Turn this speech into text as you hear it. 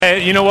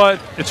Hey, you know what?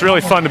 It's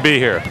really fun to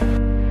be here.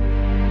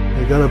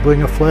 You got to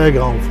bring a flag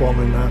home for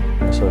me, man.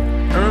 Yes, sir.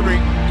 Irving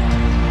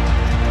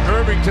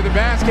to the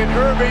basket.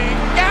 Irving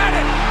got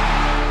it.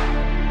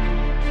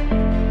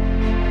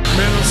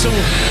 Man,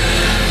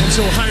 I'm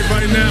so hyped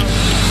right now.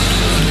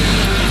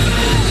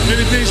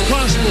 Anything's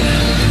possible.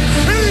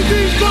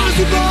 Anything's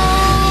possible.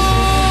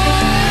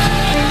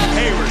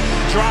 Hayward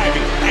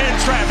driving and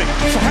trapping,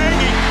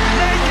 hanging,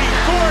 making.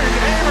 Gordon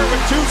Hayward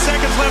with 2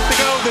 seconds left to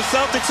go. The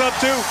Celtics up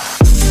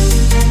 2.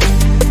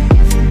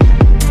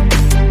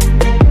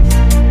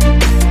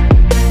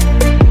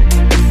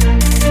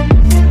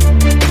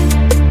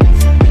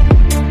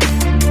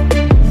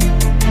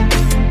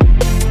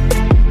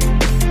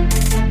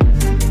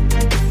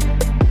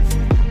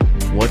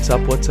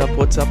 What's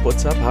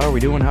up? How are we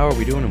doing?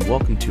 And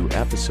welcome to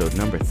episode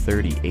number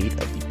 38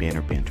 of the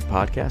Banner Banter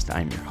podcast.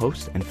 I'm your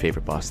host and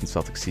favorite Boston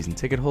Celtics season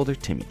ticket holder,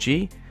 Timmy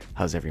G.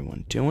 How's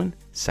everyone doing?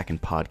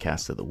 Second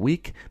podcast of the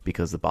week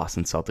because the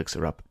Boston Celtics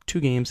are up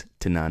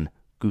 2-0.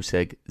 Goose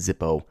egg,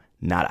 zippo,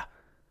 nada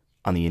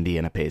on the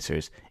Indiana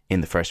Pacers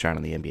in the first round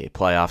of the NBA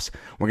playoffs.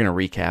 We're going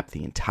to recap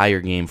the entire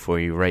game for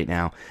you right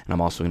now, and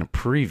I'm also going to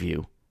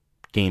preview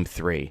Game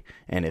 3.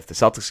 And if the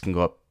Celtics can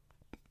go up,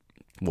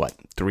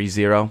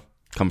 3-0?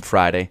 Come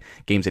Friday.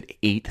 Game's at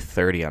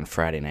 8:30 on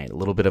Friday night. A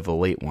little bit of a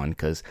late one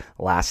because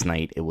last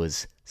night it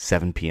was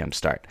 7 p.m.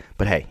 start.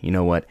 But hey, you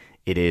know what?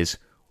 It is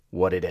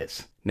what it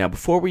is. Now,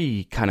 before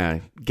we kind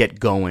of get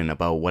going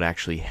about what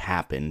actually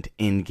happened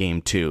in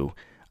Game 2,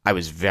 I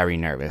was very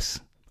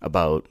nervous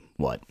about,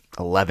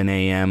 11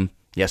 a.m.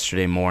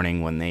 yesterday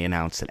morning when they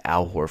announced that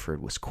Al Horford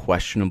was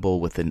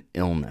questionable with an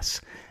illness.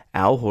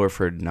 Al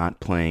Horford not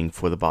playing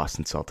for the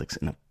Boston Celtics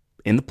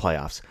in the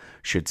playoffs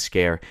should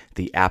scare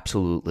the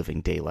absolute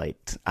living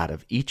daylight out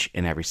of each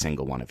and every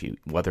single one of you.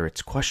 Whether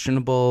it's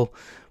questionable,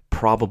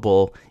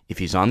 probable, if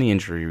he's on the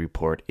injury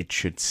report, it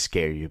should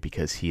scare you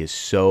because he is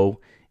so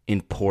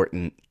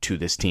important to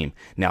this team.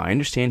 Now, I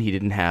understand he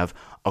didn't have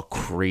a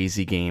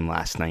crazy game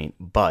last night,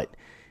 but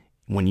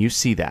when you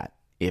see that,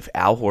 if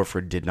Al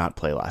Horford did not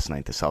play last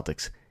night, the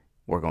Celtics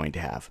were going to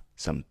have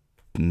some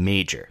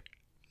major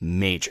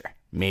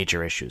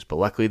issues, but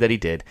luckily that he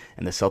did,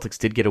 and the Celtics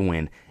did get a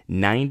win,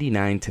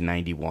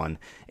 99-91.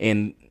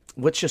 And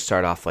let's just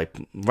start off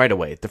right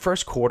away. The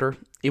first quarter,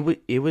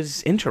 it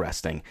was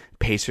interesting.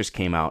 Pacers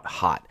came out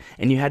hot,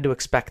 and you had to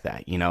expect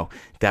that. You know,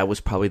 that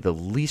was probably the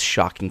least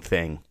shocking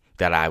thing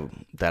that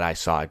I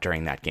saw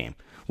during that game.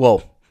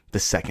 Well, the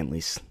second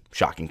least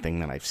shocking thing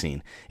that I've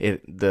seen.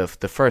 The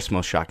first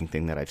most shocking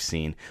thing that I've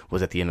seen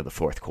was at the end of the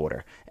fourth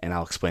quarter, and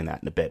I'll explain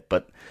that in a bit.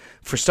 But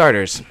for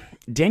starters,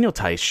 Daniel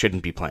Theis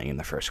shouldn't be playing in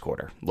the first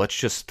quarter. Let's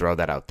just throw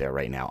that out there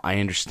right now. I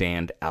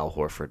understand Al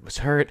Horford was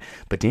hurt,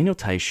 but Daniel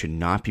Theis should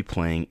not be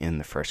playing in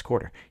the first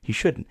quarter. He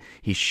shouldn't.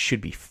 He should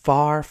be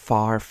far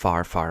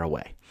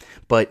away.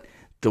 But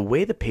the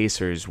way the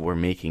Pacers were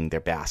making their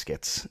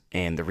baskets,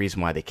 and the reason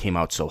why they came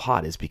out so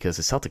hot is because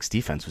the Celtics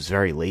defense was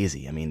very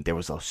lazy. I mean, there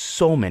was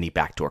so many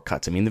backdoor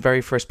cuts. I mean, the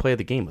very first play of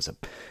the game was a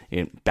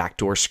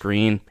backdoor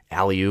screen,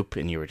 alley-oop,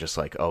 and you were just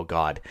like, oh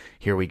God,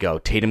 here we go.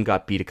 Tatum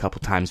got beat a couple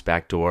times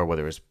backdoor,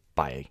 whether it was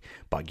by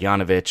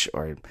Bogdanovic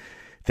or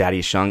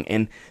Thaddeus Young.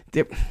 And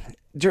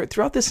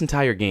throughout this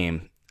entire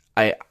game,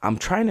 I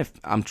try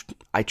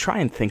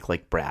and think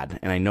like Brad,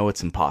 and I know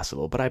it's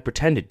impossible, but I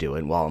pretend to do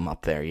it while I'm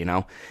up there,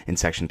 in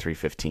section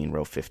 315,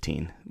 row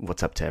 15.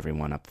 What's up to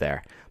everyone up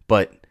there?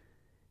 But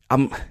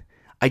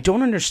I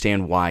don't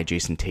understand why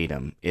Jason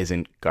Tatum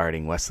isn't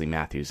guarding Wesley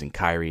Matthews and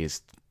Kyrie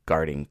is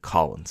guarding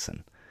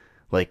Collinson.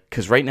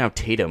 Because right now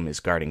Tatum is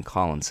guarding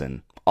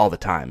Collinson all the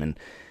time, and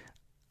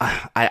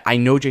I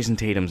know Jason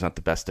Tatum's not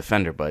the best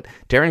defender, but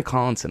Darren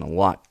Collinson a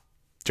lot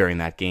during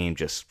that game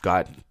just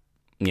got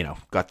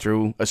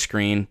through a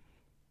screen,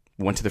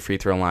 went to the free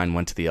throw line,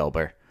 went to the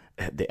elbow,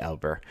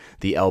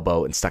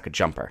 and stuck a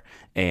jumper.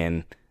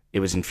 And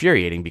it was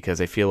infuriating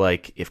because I feel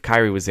like if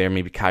Kyrie was there,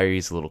 maybe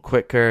Kyrie's a little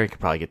quicker. He could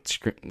probably get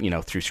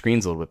through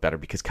screens a little bit better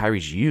because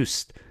Kyrie's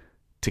used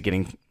to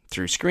getting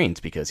through screens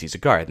because he's a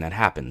guard, and that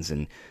happens.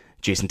 And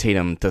Jason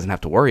Tatum doesn't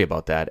have to worry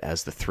about that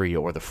as the 3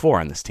 or the 4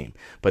 on this team.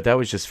 But that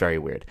was just very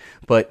weird.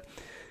 But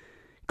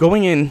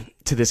going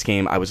into this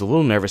game, I was a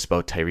little nervous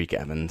about Tyreke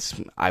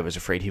Evans. I was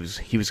afraid he was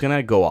going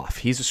to go off.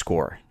 He's a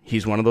scorer.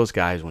 He's one of those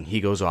guys, when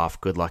he goes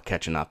off, good luck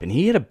catching up. And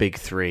he hit a big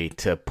 3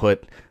 to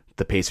put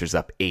the Pacers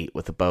up 8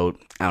 with about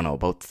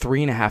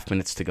 3.5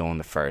 minutes to go in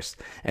the first.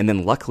 And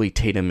then luckily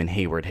Tatum and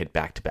Hayward hit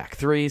back-to-back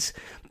threes.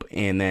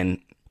 And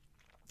then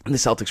the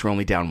Celtics were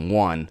only down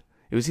 1.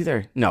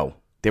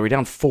 They were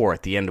down 4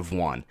 at the end of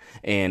 1.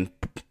 And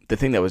the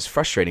thing that was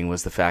frustrating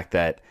was the fact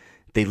that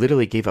they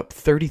literally gave up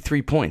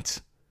 33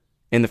 points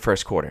in the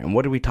first quarter. And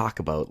what did we talk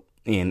about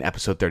in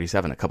episode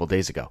 37 a couple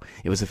days ago?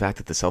 It was the fact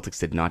that the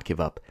Celtics did not give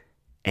up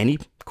any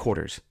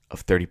quarters of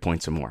 30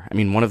 points or more. I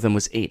mean, one of them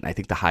was 8, and I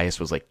think the highest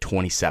was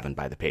 27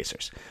 by the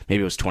Pacers. Maybe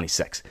it was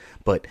 26.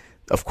 But,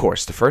 of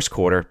course, the first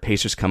quarter,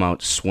 Pacers come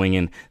out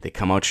swinging, they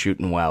come out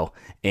shooting well,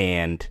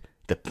 and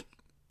the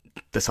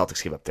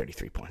Celtics gave up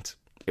 33 points.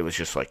 It was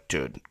just like,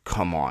 dude,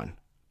 come on,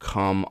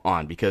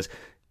 because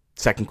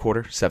Second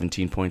quarter,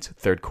 17 points.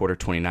 Third quarter,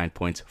 29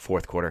 points.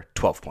 Fourth quarter,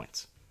 12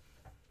 points.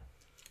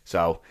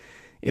 So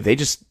if they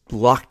just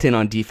locked in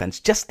on defense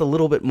just a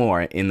little bit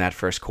more in that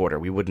first quarter,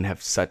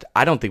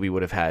 I don't think we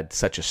would have had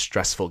such a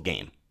stressful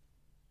game.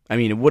 I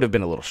mean, it would have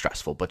been a little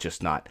stressful, but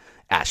just not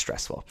as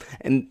stressful.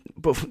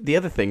 But the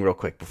other thing real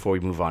quick before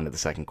we move on to the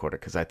second quarter,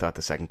 because I thought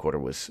the second quarter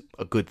was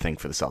a good thing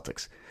for the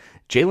Celtics.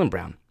 Jaylen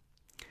Brown,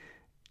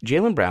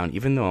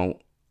 even though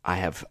I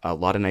have a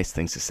lot of nice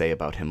things to say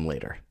about him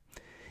later,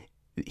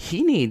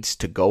 he needs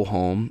to go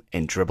home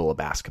and dribble a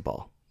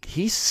basketball.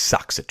 He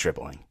sucks at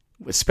dribbling,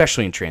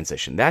 especially in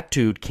transition. That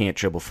dude can't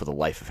dribble for the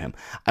life of him.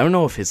 I don't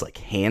know if his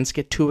hands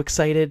get too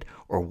excited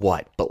or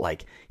what,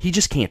 but he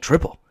just can't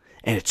dribble.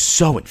 And it's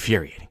so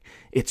infuriating.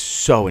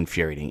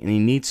 And he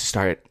needs to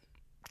start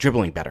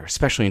dribbling better,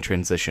 especially in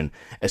transition,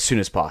 as soon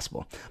as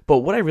possible. But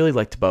what I really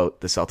liked about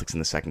the Celtics in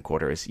the second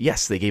quarter is,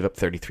 yes, they gave up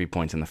 33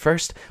 points in the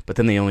first, but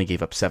then they only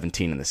gave up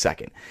 17 in the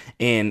second.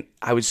 And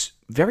I was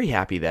very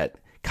happy that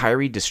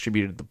Kyrie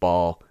distributed the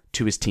ball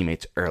to his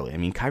teammates early. I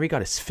mean, Kyrie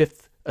got his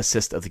 5th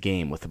assist of the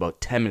game with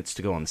about 10 minutes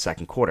to go in the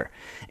second quarter.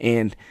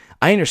 And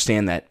I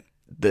understand that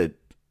the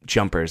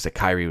jumpers that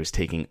Kyrie was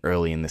taking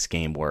early in this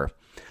game were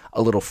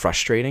a little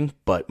frustrating,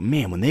 but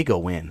man, when they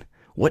go in,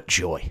 what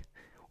joy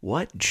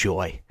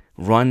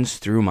runs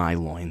through my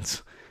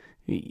loins.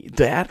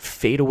 That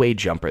fadeaway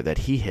jumper that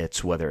he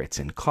hits, whether it's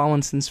in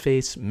Collinson's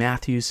face,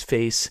 Matthews'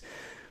 face,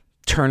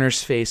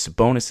 Turner's face,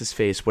 Bonus's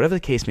face, whatever the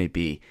case may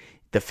be,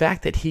 the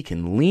fact that he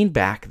can lean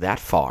back that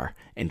far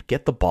and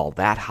get the ball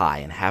that high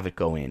and have it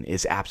go in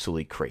is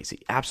absolutely crazy.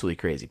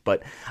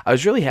 But I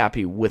was really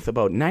happy with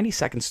about 90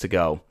 seconds to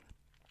go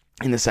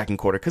in the second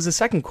quarter, because the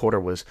second quarter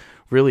was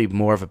really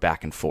more of a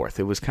back and forth.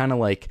 It was kind of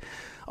like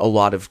a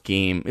lot of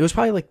game. It was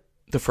probably like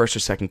the first or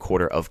second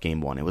quarter of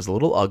game one. It was a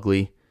little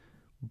ugly,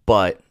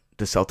 but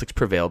the Celtics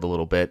prevailed a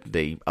little bit.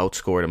 They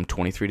outscored them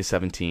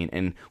 23-17,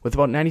 and with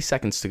about 90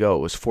 seconds to go,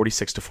 it was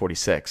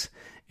 46-46,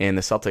 and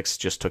the Celtics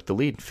just took the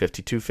lead,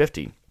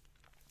 52-50.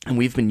 And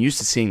we've been used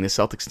to seeing the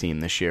Celtics team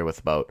this year with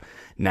about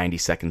 90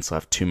 seconds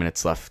left, 2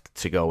 minutes left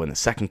to go in the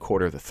second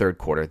quarter, the third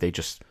quarter. They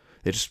just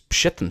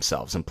shit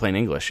themselves in plain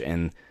English,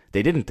 and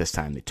they didn't this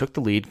time. They took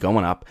the lead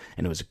going up,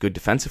 and it was a good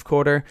defensive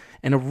quarter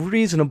and a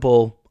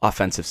reasonable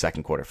offensive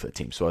second quarter for the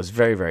team. So I was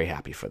very, very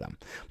happy for them.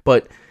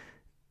 But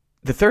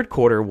the third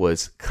quarter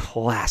was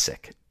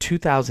classic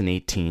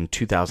 2018-2019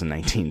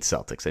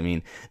 Celtics. I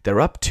mean, they're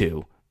up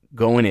 2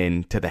 going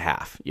into the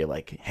half. You're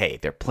like, hey,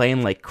 they're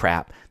playing like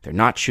crap. They're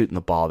not shooting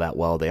the ball that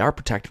well. They are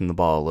protecting the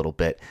ball a little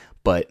bit,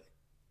 but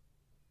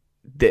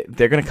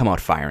they're going to come out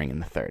firing in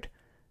the third.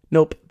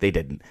 Nope, they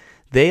didn't.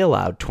 They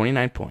allowed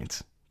 29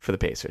 points for the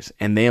Pacers,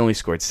 and they only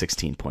scored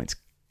 16 points.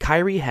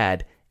 Kyrie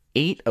had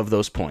 8 of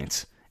those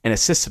points and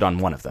assisted on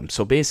 1 of them.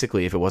 So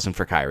basically, if it wasn't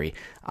for Kyrie,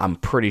 I'm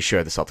pretty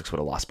sure the Celtics would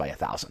have lost by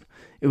 1,000.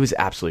 It was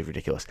absolutely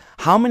ridiculous.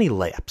 How many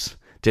layups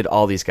did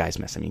all these guys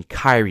miss? I mean,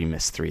 Kyrie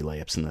missed 3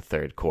 layups in the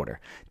third quarter.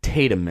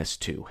 Tatum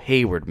missed 2.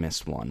 Hayward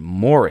missed 1.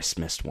 Morris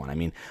missed 1. I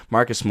mean,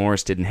 Marcus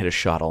Morris didn't hit a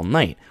shot all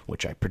night,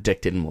 which I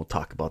predicted, and we'll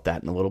talk about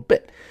that in a little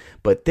bit.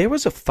 But there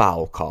was a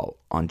foul call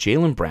on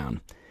Jaylen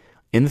Brown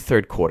in the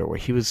third quarter where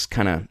he was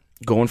kind of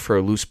going for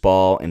a loose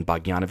ball, and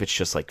Bogdanovic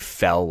just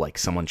fell like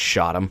someone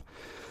shot him.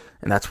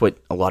 And that's what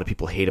a lot of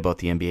people hate about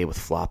the NBA with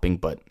flopping,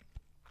 but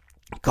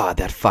God,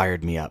 that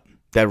fired me up.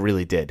 That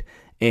really did.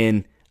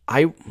 And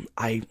I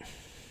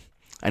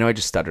know I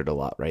just stuttered a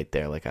lot right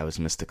there, like I was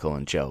Mystical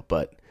and Joe,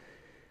 but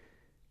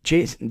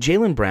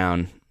Jaylen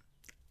Brown,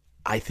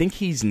 I think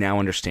he's now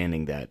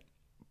understanding that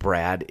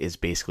Brad is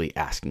basically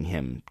asking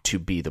him to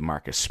be the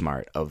Marcus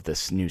Smart of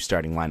this new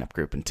starting lineup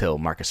group until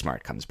Marcus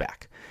Smart comes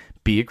back.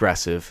 Be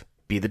aggressive,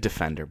 be the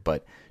defender,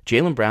 but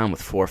Jaylen Brown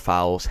with 4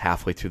 fouls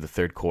halfway through the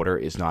third quarter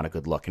is not a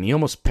good look, and he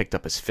almost picked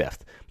up his 5th,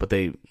 but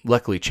they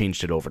luckily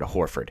changed it over to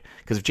Horford,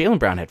 because if Jaylen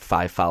Brown had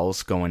 5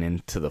 fouls going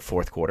into the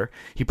fourth quarter,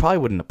 he probably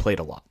wouldn't have played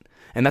a lot.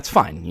 And that's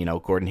fine. You know,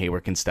 Gordon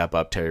Hayward can step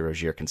up. Terry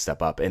Rozier can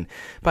step up. And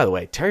by the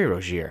way, Terry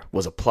Rozier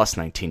was a plus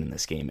 19 in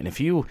this game. And if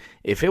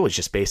it was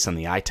just based on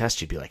the eye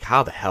test, you'd be like,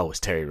 how the hell was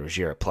Terry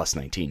Rozier a plus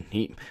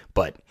 19?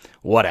 But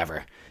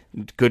whatever.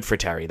 Good for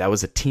Terry. That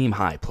was a team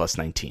high plus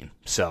 19.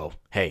 So,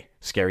 hey,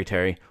 scary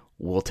Terry,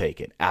 we'll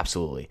take it.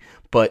 Absolutely.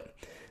 But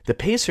the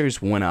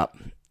Pacers went up,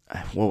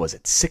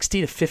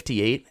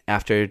 60-58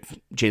 after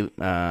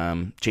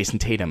Jason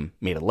Tatum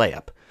made a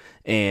layup.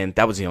 And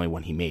that was the only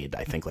one he made,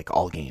 I think,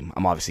 all game.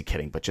 I'm obviously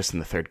kidding, but just in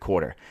the third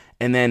quarter.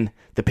 And then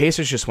the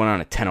Pacers just went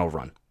on a 10-0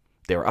 run.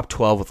 They were up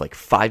 12 with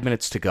 5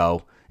 minutes to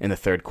go in the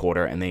third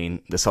quarter, and the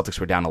Celtics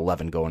were down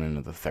 11 going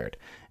into the third.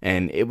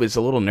 And it was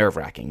a little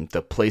nerve-wracking.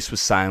 The place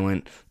was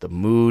silent. The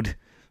mood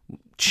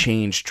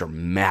changed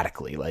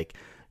dramatically.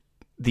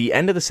 The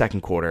end of the second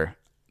quarter,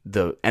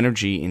 the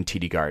energy in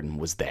TD Garden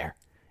was there.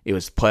 It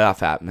was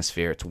playoff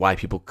atmosphere. It's why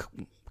people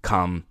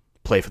come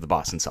play for the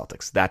Boston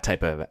Celtics. That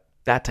type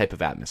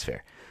of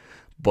atmosphere.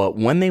 But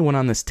when they went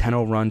on this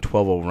 10-0 run,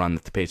 12-0 run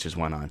that the Pacers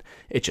went on,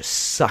 it just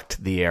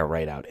sucked the air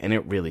right out, and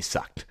it really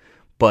sucked.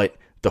 But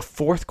the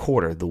fourth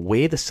quarter, the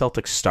way the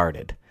Celtics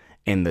started,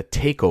 and the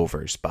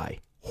takeovers by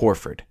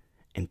Horford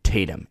and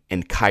Tatum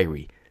and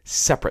Kyrie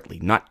separately,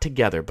 not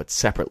together, but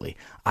separately,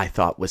 I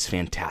thought was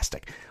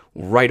fantastic.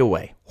 Right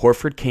away,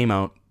 Horford came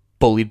out,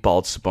 bullied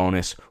balled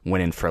Sabonis,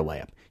 went in for a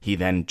layup. He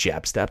then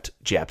jab stepped,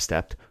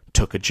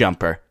 took a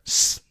jumper,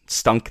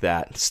 stuck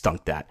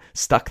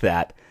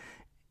that,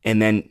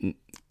 and then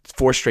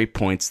 4 straight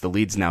points. The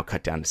lead's now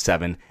cut down to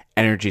 7.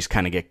 Energy's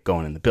kind of get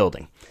going in the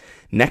building.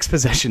 Next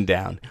possession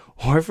down,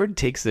 Horford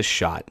takes this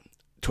shot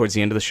towards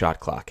the end of the shot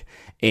clock,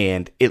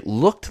 and it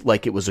looked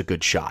like it was a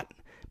good shot,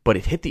 but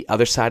it hit the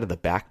other side of the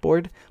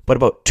backboard. But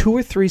about 2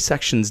 or 3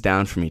 sections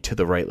down from me to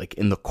the right, like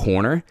in the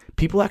corner,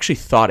 people actually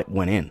thought it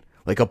went in.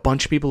 Like a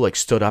bunch of people like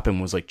stood up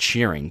and was like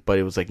cheering, but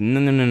it was like,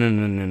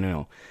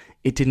 no.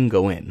 It didn't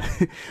go in.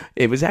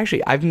 It was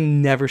actually, I've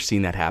never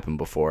seen that happen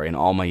before in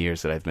all my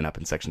years that I've been up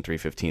in Section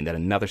 315, that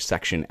another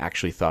section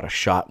actually thought a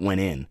shot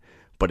went in,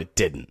 but it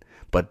didn't.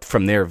 But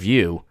from their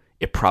view,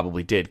 it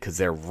probably did because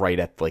they're right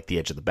at like the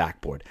edge of the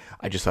backboard.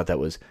 I just thought that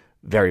was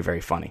very,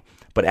 very funny.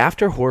 But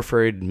after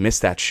Horford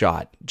missed that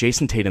shot,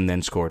 Jason Tatum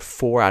then scored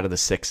 4 out of the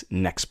 6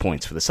 next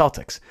points for the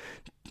Celtics.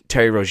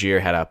 Terry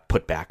Rozier had a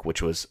putback,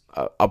 which was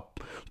a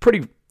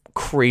pretty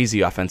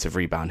crazy offensive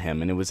rebound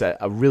him, and it was a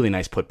really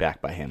nice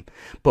putback by him.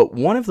 But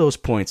one of those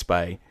buckets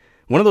by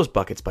Jason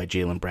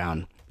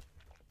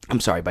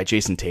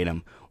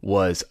Tatum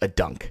was a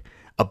dunk,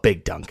 a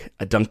big dunk,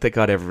 a dunk that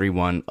got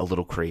everyone a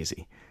little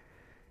crazy.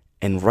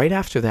 And right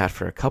after that,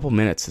 for a couple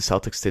minutes, the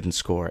Celtics didn't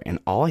score, and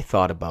all I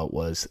thought about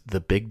was the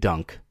big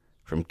dunk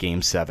from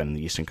Game 7 in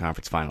the Eastern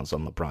Conference Finals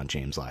on LeBron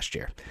James last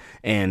year.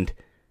 And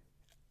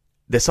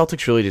the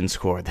Celtics really didn't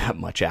score that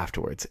much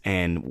afterwards,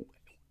 and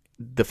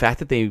the fact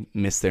that they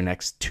missed their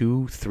next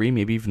 2, 3,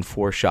 maybe even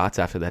 4 shots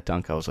after that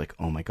dunk, I was like,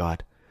 oh my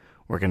God,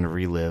 we're going to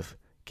relive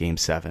Game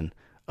 7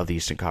 of the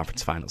Eastern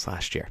Conference Finals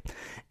last year.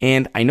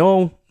 And I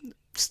know,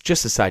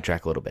 just to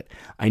sidetrack a little bit,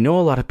 I know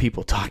a lot of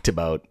people talked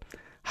about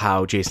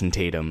how Jason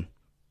Tatum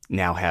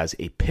now has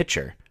a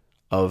picture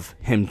of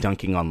him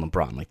dunking on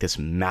LeBron, like this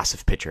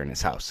massive picture in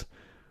his house.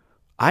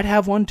 I'd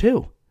have one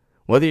too.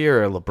 Whether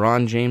you're a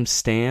LeBron James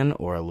stan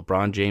or a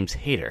LeBron James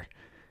hater,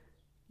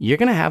 you're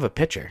going to have a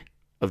picture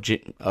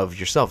of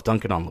yourself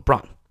dunking on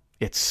LeBron.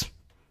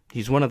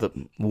 He's one of,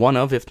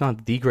 if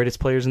not the greatest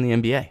players in the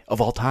NBA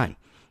of all time.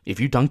 If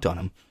you dunked on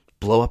him,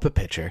 blow up a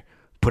picture,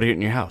 put it in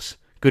your house.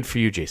 Good for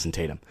you, Jason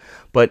Tatum.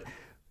 But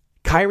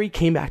Kyrie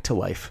came back to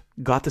life,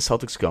 got the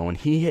Celtics going.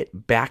 He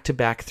hit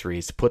back-to-back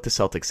threes to put the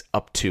Celtics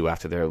up 2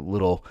 after their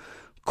little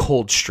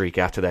cold streak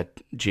after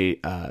that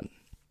Jason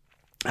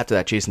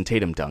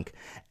Tatum dunk.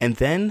 And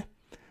then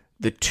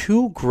the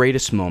 2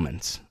 greatest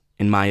moments,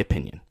 in my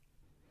opinion,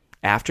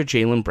 after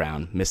Jaylen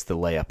Brown missed the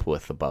layup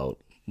with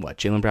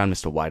Jaylen Brown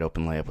missed a wide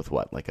open layup with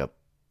like a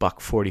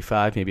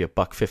 $1:45, maybe a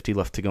 $1:50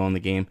 left to go in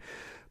the game.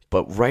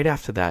 But right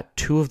after that,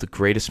 2 of the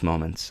greatest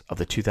moments of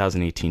the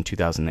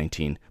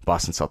 2018-2019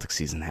 Boston Celtics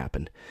season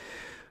happened.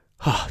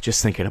 Oh,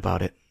 just thinking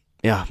about it,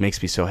 makes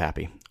me so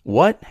happy.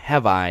 What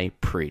have I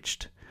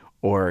preached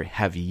or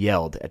have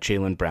yelled at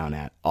Jaylen Brown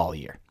at all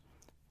year?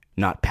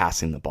 Not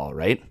passing the ball,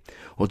 right?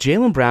 Well,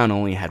 Jaylen Brown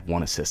only had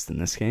 1 assist in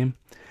this game,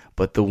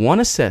 but the 1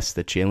 assist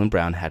that Jaylen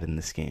Brown had in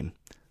this game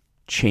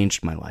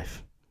changed my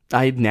life.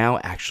 I now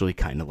actually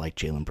kind of like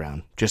Jaylen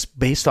Brown. Just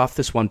based off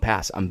this 1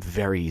 pass, I'm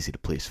very easy to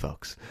please,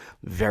 folks.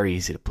 Very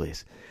easy to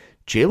please.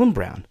 Jaylen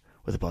Brown,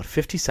 with about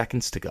 50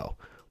 seconds to go,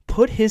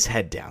 put his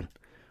head down,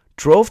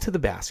 drove to the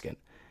basket,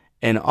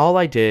 and all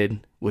I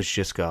did was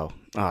just go,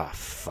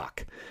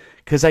 fuck.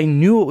 Because I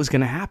knew it was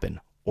going to happen,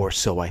 or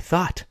so I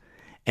thought.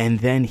 And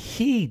then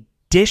he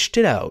dished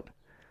it out,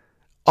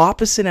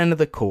 opposite end of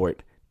the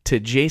court, to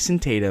Jason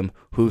Tatum,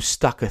 who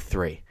stuck a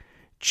 3.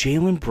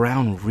 Jaylen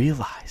Brown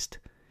realized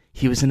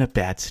he was in a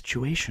bad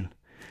situation.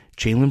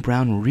 Jaylen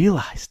Brown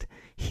realized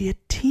he had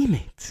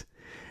teammates.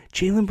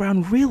 Jaylen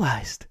Brown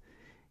realized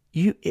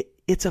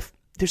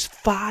there's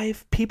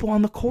 5 people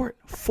on the court,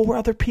 4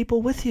 other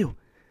people with you.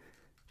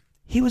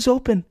 He was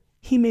open.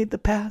 He made the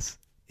pass.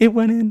 It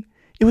went in.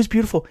 It was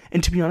beautiful.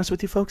 And to be honest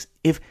with you, folks,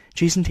 if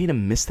Jason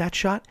Tatum missed that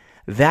shot,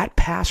 that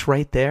pass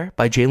right there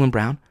by Jaylen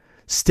Brown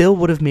still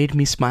would have made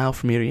me smile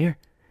from ear to ear.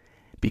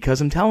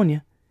 Because I'm telling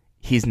you,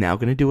 he's now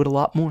going to do it a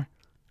lot more.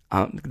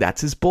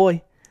 That's his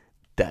boy.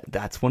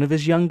 That's one of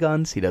his young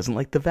guns. He doesn't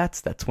like the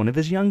vets. That's one of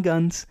his young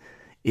guns.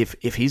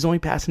 If he's only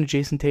passing to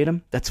Jason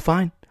Tatum, that's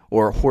fine.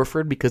 Or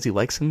Horford because he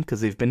likes him,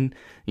 because they've been,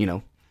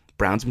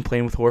 Brown's been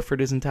playing with Horford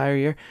his entire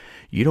year.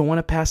 You don't want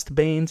to pass to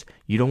Baines.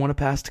 You don't want to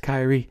pass to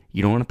Kyrie.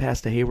 You don't want to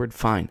pass to Hayward.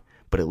 Fine.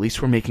 But at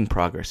least we're making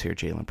progress here,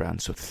 Jaylen Brown.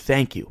 So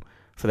thank you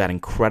for that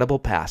incredible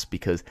pass,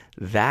 because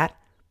that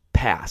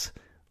pass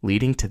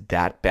leading to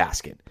that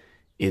basket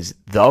is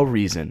the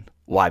reason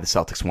why the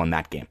Celtics won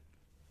that game.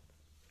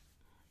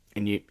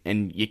 And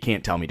you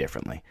can't tell me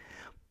differently.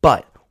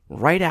 But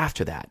right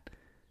after that,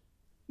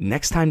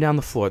 next time down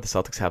the floor, the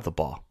Celtics have the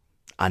ball.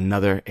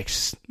 Another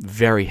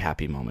very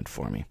happy moment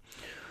for me.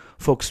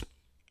 Folks,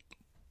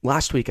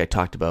 last week I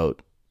talked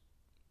about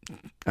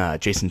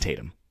Jason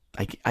Tatum.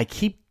 I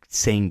keep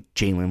saying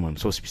Jaylen when I'm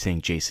supposed to be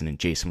saying Jason, and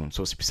Jason when I'm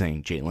supposed to be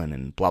saying Jaylen,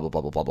 and blah, blah,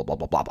 blah, blah, blah, blah,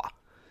 blah, blah, blah.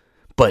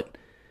 But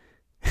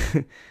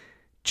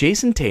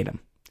Jason Tatum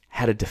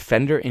had a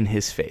defender in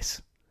his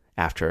face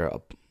after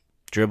a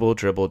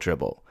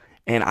dribble.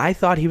 And I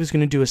thought he was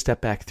going to do a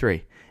step-back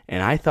three.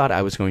 And I thought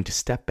I was going to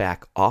step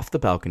back off the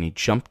balcony,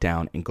 jump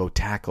down, and go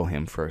tackle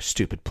him for a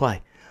stupid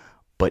play.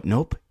 But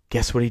nope,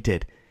 guess what he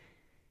did?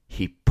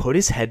 He put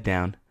his head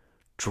down,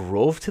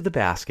 drove to the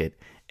basket,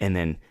 and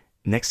then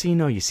next thing you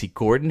know, you see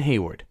Gordon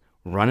Hayward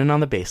running on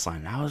the baseline.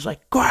 And I was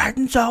like,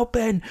 Gordon's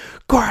open!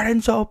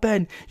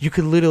 You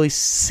could literally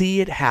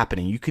see it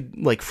happening. You could,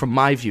 like, from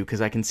my view,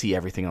 because I can see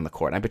everything on the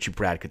court. And I bet you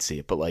Brad could see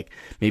it, but, like,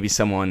 maybe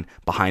someone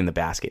behind the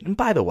basket. And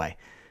by the way,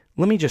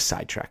 let me just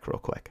sidetrack real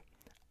quick.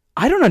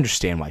 I don't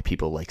understand why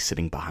people like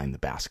sitting behind the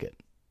basket.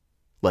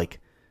 Like,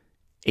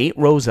 8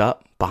 rows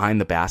up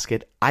behind the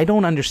basket, I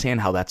don't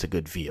understand how that's a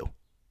good view.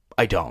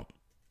 I don't.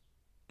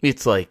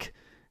 It's like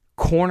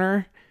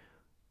corner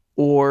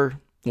or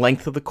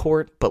length of the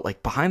court, but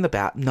like behind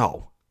the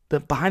no. The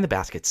behind the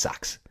basket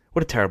sucks.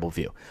 What a terrible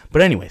view.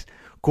 But anyways,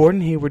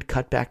 Gordon Hayward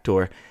cut back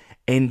door,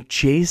 and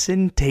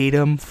Jason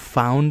Tatum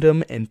found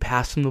him and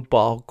passed him the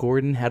ball.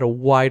 Gordon had a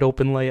wide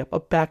open layup, a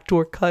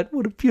backdoor cut.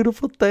 What a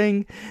beautiful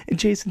thing. And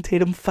Jason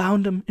Tatum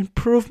found him.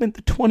 Improvement,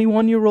 the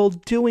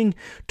 21-year-old doing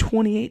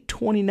 28,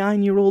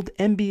 29-year-old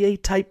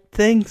NBA type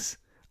things.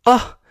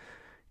 Oh,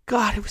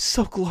 God, it was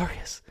so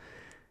glorious.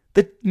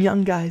 The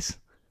young guys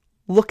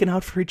looking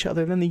out for each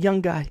other, then the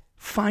young guy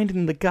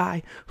finding the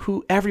guy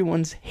who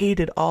everyone's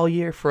hated all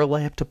year for a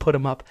layup to put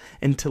him up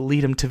and to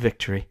lead him to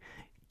victory.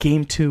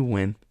 Game 2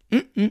 win.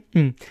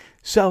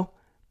 So,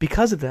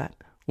 because of that,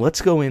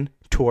 let's go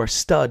into our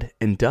stud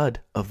and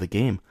dud of the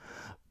game.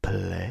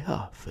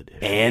 Playoff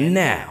edition. And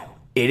now,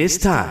 it is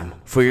time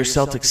for your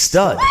Celtics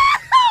stud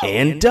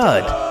and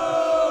dud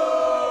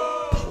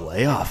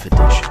playoff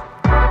edition.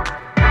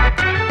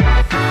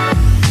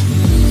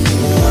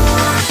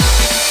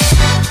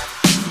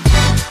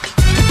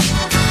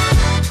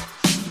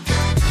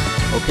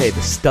 Okay,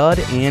 the stud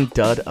and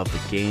dud of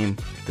the game.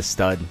 The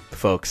stud,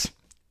 folks,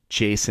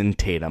 Jason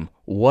Tatum.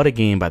 What a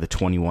game by the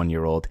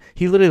 21-year-old.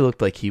 He literally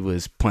looked like he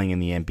was playing in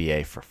the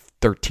NBA for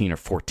 13 or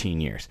 14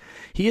 years.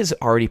 He has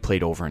already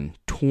played over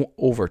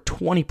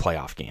 20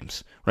 playoff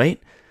games,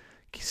 right?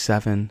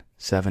 7.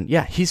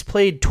 Yeah, he's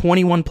played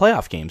 21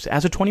 playoff games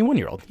as a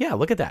 21-year-old. Yeah,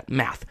 look at that.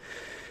 Math.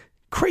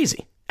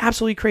 Crazy.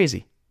 Absolutely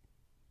crazy.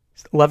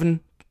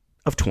 11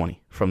 of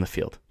 20 from the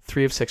field.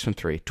 3 of 6 from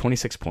 3,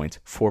 26 points,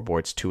 4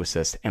 boards, 2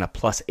 assists, and a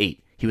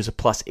 +8. He was a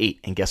 +8,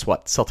 and guess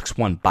what? Celtics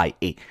won by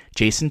 8.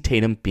 Jason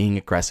Tatum being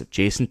aggressive.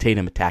 Jason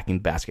Tatum attacking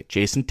the basket.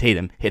 Jason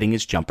Tatum hitting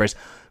his jumpers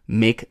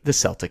make the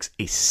Celtics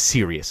a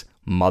serious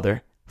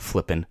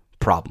mother-flippin'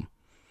 problem.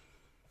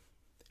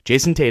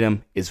 Jason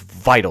Tatum is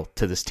vital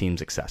to this team's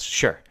success.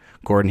 Sure,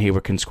 Gordon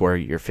Hayward can score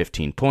your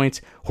 15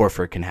 points.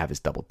 Horford can have his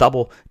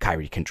double-double.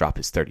 Kyrie can drop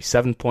his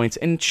 37 points.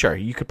 And sure,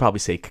 you could probably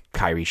say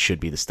Kyrie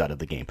should be the stud of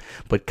the game.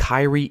 But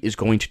Kyrie is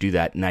going to do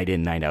that night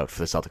in, night out for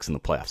the Celtics in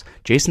the playoffs.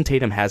 Jason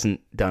Tatum hasn't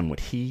done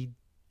what he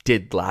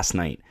did last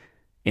night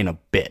in a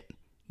bit.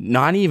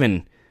 Not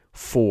even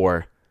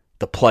for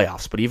the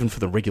playoffs, but even for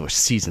the regular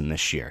season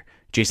this year.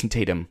 Jason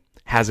Tatum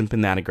hasn't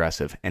been that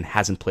aggressive and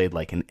hasn't played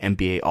like an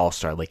NBA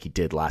All-Star like he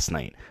did last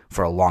night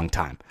for a long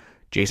time.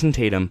 Jason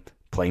Tatum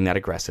playing that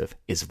aggressive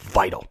is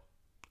vital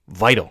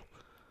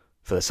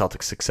for the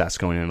Celtics' success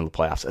going into the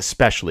playoffs,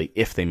 especially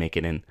if they make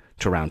it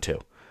into round 2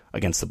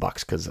 against the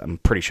Bucks, because I'm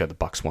pretty sure the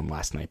Bucks won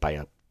last night by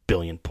 1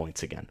 billion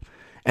points again.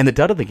 And the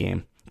dud of the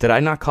game, did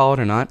I not call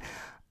it or not?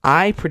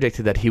 I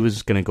predicted that he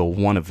was going to go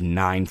 1 of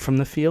 9 from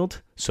the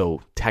field,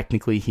 so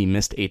technically he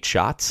missed 8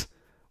 shots.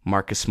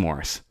 Marcus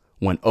Morris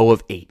went 0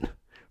 of 8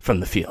 from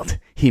the field.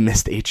 He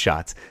missed 8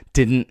 shots,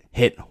 didn't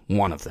hit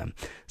 1 of them.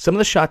 Some of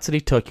the shots that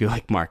he took, you're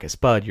like, Marcus,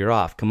 bud, you're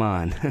off. Come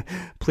on.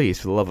 Please,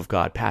 for the love of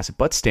God, pass it.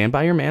 But stand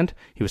by your man.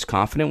 He was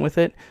confident with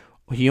it.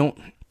 He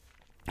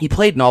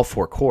played in all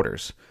 4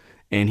 quarters,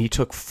 and he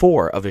took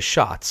 4 of his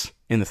shots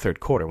in the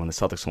third quarter when the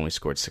Celtics only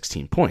scored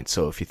 16 points.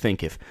 So if you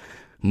think if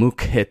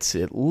Mook hits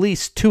at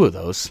least 2 of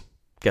those,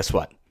 guess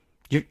what?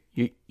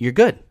 You're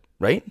good,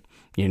 right?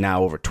 You're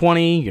now over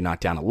 20. You're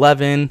not down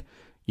 11.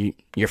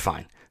 You're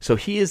fine. So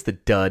he is the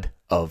dud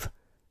of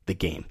the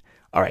game.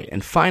 All right,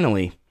 and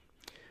finally,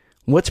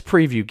 let's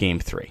preview Game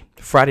 3.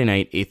 Friday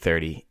night,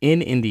 8:30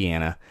 in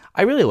Indiana.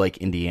 I really like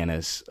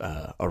Indiana's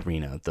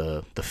arena,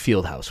 the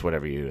field house,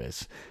 whatever it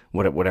is,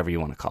 whatever you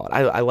want to call it.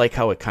 I like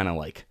how it's kind of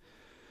like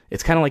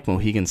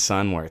Mohegan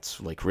Sun, where it's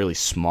like really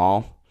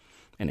small,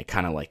 and it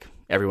kind of like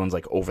everyone's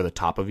like over the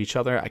top of each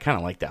other. I kind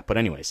of like that. But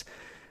anyways,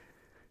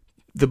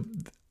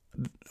 one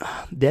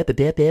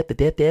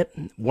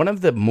of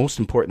the most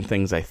important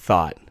things I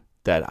thought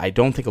that I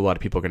don't think a lot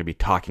of people are going to be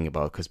talking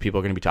about, because people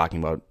are going to be talking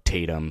about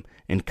Tatum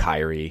and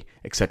Kyrie,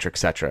 et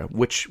cetera,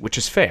 which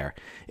is fair,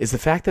 is the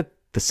fact that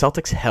the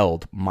Celtics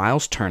held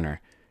Miles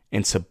Turner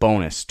and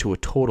Sabonis to a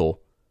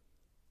total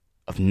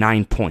of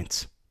 9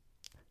 points.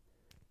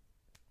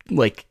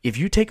 Like, if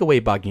you take away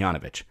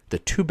Bogdanović, the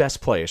 2 best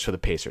players for the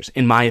Pacers,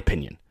 in my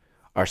opinion,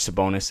 are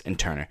Sabonis and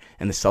Turner,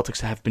 and the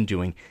Celtics have been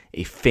doing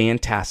a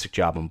fantastic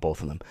job on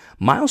both of them.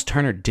 Miles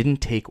Turner didn't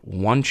take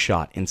one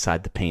shot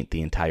inside the paint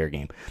the entire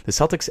game. The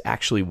Celtics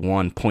actually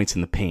won points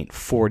in the paint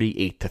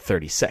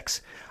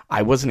 48-36.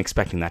 I wasn't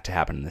expecting that to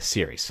happen in this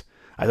series.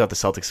 I thought the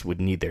Celtics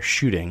would need their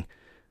shooting,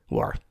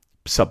 or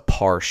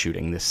subpar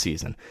shooting this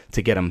season,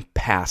 to get them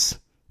past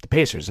the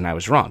Pacers, and I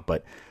was wrong.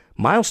 But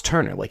Miles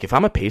Turner, like, if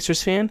I'm a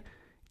Pacers fan,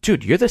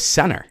 dude, you're the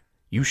center.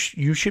 You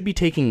should be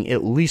taking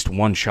at least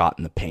one shot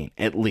in the paint,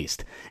 at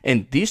least.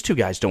 And these two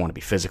guys don't want to be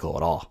physical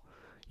at all.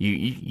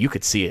 You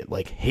could see it.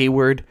 Like,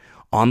 Hayward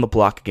on the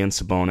block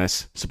against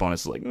Sabonis. Sabonis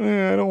is like,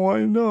 I don't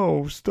want to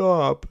know,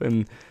 stop.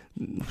 And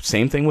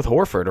same thing with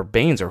Horford or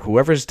Baines or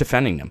whoever's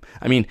defending them.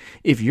 I mean,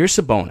 if you're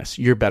Sabonis,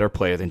 you're a better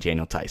player than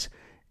Daniel Theis.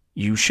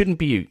 You shouldn't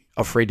be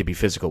afraid to be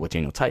physical with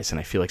Daniel Theis, and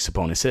I feel like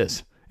Sabonis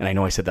is. And I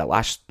know I said that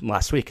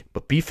last week,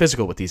 but be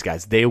physical with these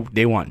guys. They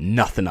want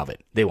nothing of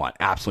it. They want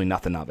absolutely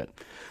nothing of it.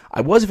 I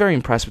was very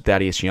impressed with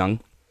Thaddeus Young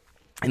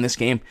in this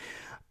game.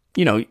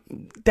 You know,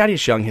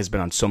 Thaddeus Young has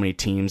been on so many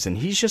teams, and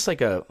he's just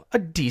like a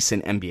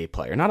decent NBA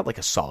player. Not like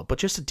a solid, but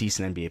just a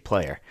decent NBA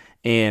player.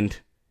 And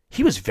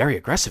he was very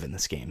aggressive in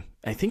this game.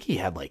 I think he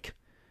had like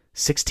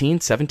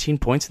 16, 17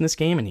 points in this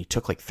game, and he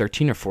took like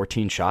 13 or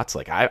 14 shots.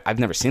 Like, I've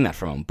never seen that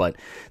from him, but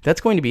that's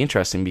going to be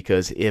interesting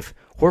because if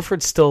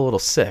Horford's still a little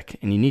sick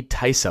and you need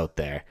Theis out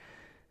there,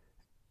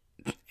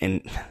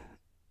 and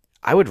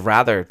I would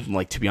rather,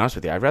 like, to be honest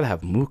with you, I'd rather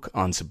have Mook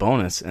on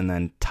Sabonis and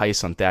then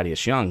Theis on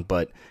Thaddeus Young,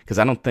 but because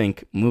I don't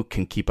think Mook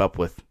can keep up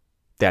with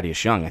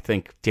Thaddeus Young. I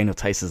think Daniel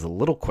Theis is a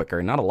little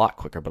quicker, not a lot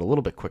quicker, but a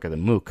little bit quicker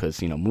than Mook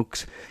because, you know,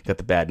 Mook's got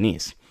the bad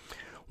knees.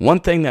 One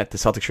thing that the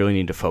Celtics really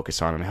need to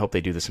focus on, and I hope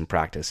they do this in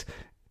practice,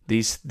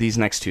 these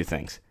next two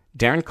things.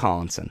 Darren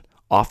Collinson,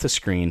 off the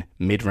screen,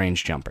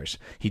 mid-range jumpers.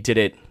 He did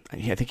it,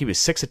 I think he was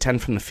 6 of 10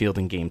 from the field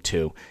in game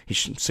 2.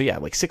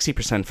 Like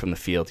 60% from the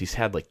field. He's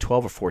had like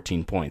 12 or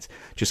 14 points.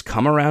 Just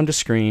come around the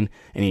screen,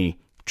 and he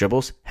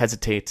dribbles,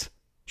 hesitates,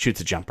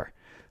 shoots a jumper.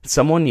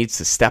 Someone needs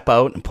to step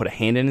out and put a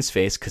hand in his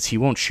face because he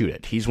won't shoot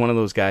it. He's one of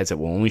those guys that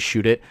will only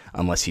shoot it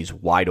unless he's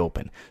wide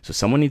open. So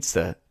someone needs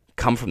to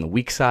come from the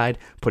weak side,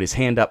 put his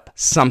hand up,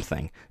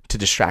 something to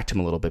distract him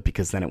a little bit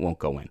because then it won't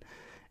go in.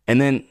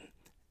 And then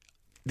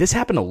this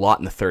happened a lot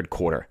in the third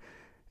quarter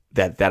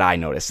that I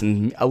noticed,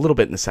 and a little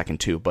bit in the second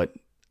too, but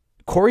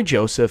Corey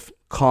Joseph,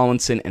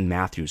 Collinson, and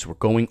Matthews were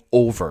going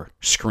over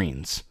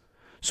screens.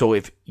 So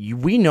if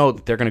we know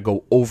that they're going to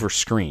go over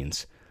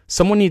screens,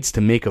 someone needs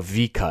to make a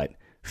V-cut,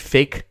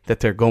 fake that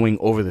they're going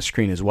over the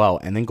screen as well,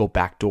 and then go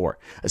back door,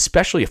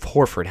 especially if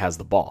Horford has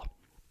the ball.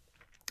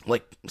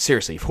 Like,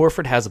 seriously, if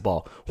Horford has the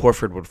ball,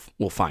 Horford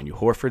will find you.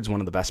 Horford's one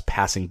of the best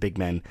passing big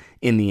men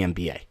in the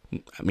NBA.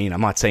 I mean,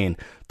 I'm not saying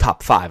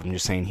top 5. I'm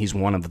just saying he's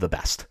one of the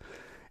best.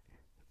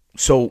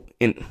 So,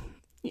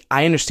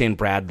 I understand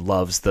Brad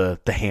loves the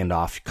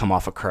handoff. Come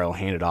off a curl,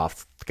 hand it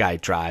off. The guy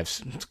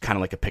drives. It's kind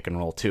of like a pick and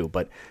roll, too.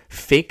 But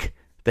fake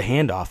the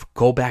handoff.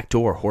 Go back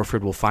door.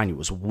 Horford will find you. It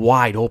was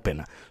wide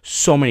open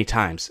so many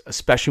times,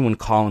 especially when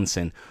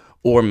Collinson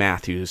or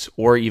Matthews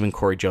or even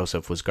Corey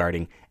Joseph was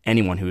guarding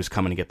anyone who was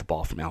coming to get the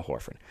ball from Al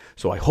Horford.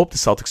 So I hope the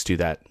Celtics do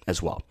that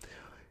as well.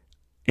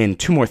 And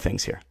two more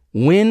things here.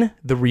 Win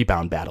the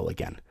rebound battle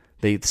again.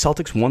 The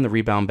Celtics won the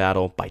rebound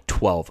battle by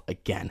 12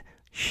 again.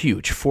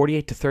 Huge.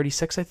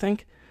 48-36, I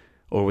think?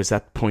 Or was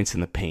that points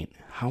in the paint?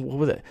 What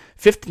was it?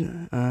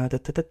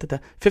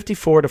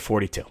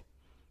 54-42.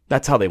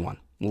 That's how they won.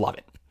 Love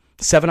it.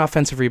 7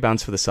 offensive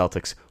rebounds for the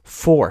Celtics.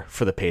 4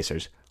 for the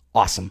Pacers.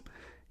 Awesome.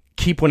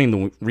 Keep winning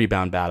the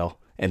rebound battle,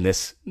 and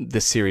this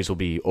series will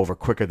be over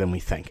quicker than we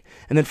think.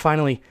 And then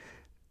finally,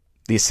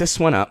 the assists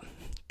went up,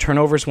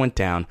 turnovers went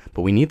down,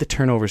 but we need the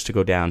turnovers to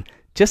go down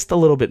just a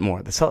little bit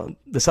more. The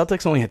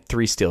Celtics only had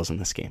 3 steals in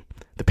this game.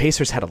 The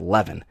Pacers had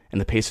 11, and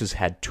the Pacers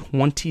had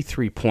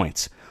 23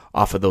 points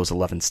off of those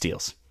 11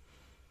 steals.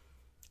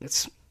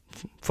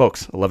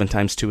 Folks, 11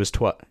 times 2 is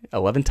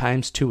 11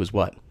 times 2 is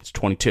what? It's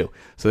 22.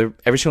 So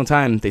every single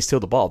time they steal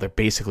the ball, they're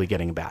basically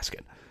getting a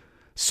basket.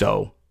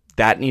 So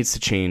that needs to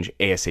change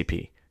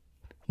ASAP.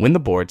 Win the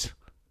boards,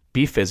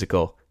 be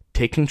physical,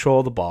 take control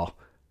of the ball,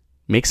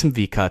 make some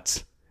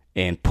V-cuts,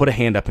 and put a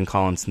hand up in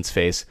Collinson's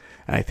face,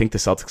 and I think the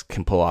Celtics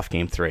can pull off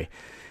Game 3.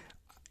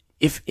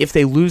 If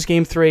they lose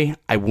Game 3,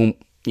 I won't,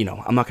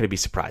 I'm not going to be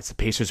surprised. The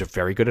Pacers are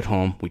very good at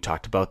home. We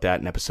talked about that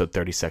in episode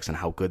 36 on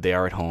how good they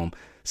are at home.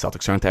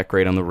 Celtics aren't that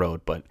great on the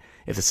road, but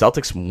if the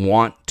Celtics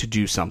want to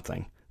do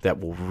something that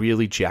will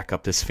really jack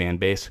up this fan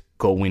base,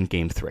 go win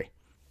Game 3.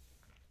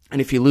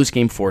 And if you lose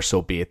Game 4,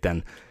 so be it,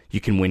 then you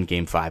can win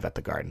Game 5 at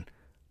the Garden.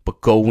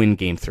 But go win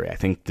Game 3. I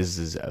think this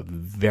is a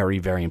very,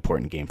 very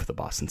important game for the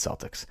Boston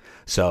Celtics.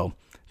 So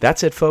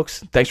that's it,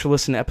 folks. Thanks for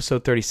listening to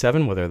episode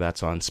 37, whether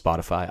that's on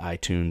Spotify,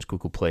 iTunes,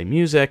 Google Play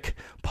Music,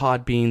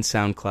 Podbean,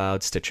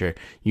 SoundCloud, Stitcher,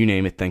 you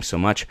name it. Thanks so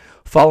much.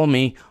 Follow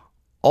me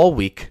all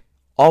week,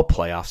 all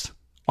playoffs,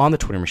 on the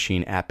Twitter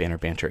machine at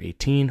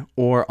BannerBanter18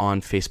 or on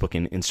Facebook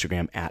and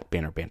Instagram at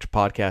BannerBanter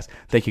Podcast.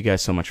 Thank you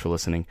guys so much for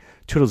listening.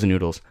 Toodles and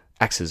noodles,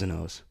 X's and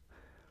O's.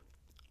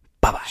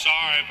 Bye-bye.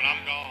 Sorry, but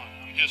I'm gone.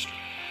 I'm history.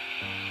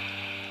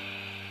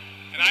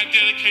 And I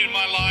dedicated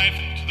my life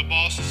to the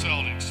Boston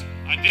Celtics.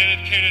 I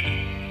dedicated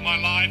my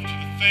life to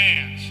the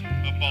fans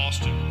of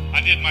Boston. I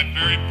did my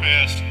very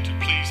best to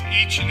please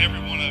each and every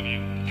one of you.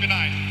 Good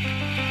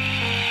night.